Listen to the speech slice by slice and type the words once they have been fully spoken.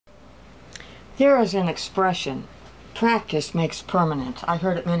Here is an expression: practice makes permanent. I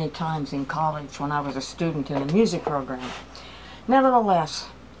heard it many times in college when I was a student in a music program. Nevertheless,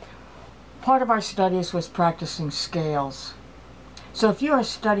 part of our studies was practicing scales. So if you are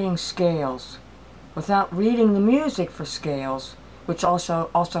studying scales without reading the music for scales, which also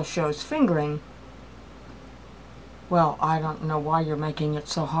shows fingering, well, I don't know why you're making it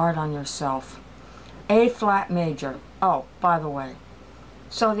so hard on yourself. A flat major. Oh, by the way,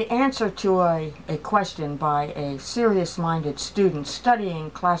 so the answer to a question by a serious-minded student studying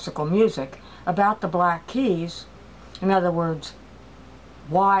classical music about the black keys, in other words,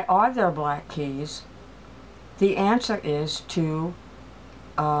 why are there black keys? The answer is to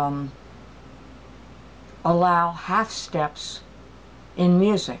allow half steps in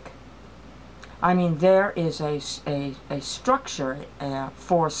music. I mean, there is a structure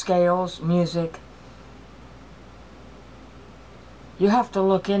for scales, music. You have to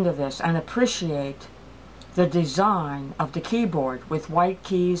look into this and appreciate the design of the keyboard with white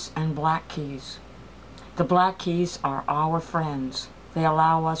keys and black keys. The black keys are our friends. They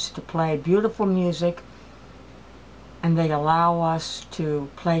allow us to play beautiful music, and they allow us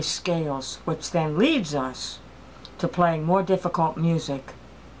to play scales, which then leads us to playing more difficult music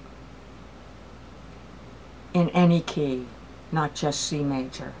in any key, not just C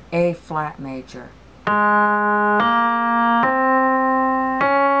major, A flat major.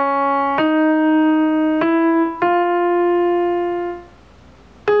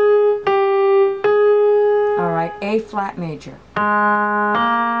 All right, A flat major.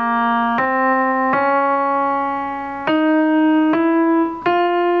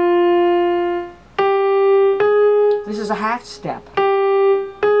 This is a half step.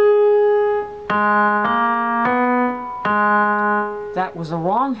 That was a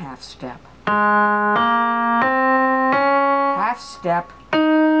wrong half step. Half step,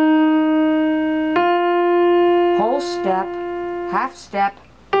 whole step, half step.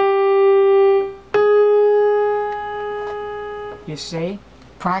 You see?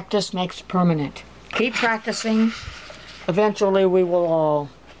 Practice makes permanent. Keep practicing. Eventually we will all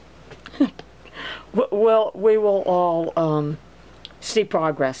see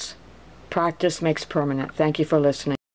progress. Practice makes permanent. Thank you for listening.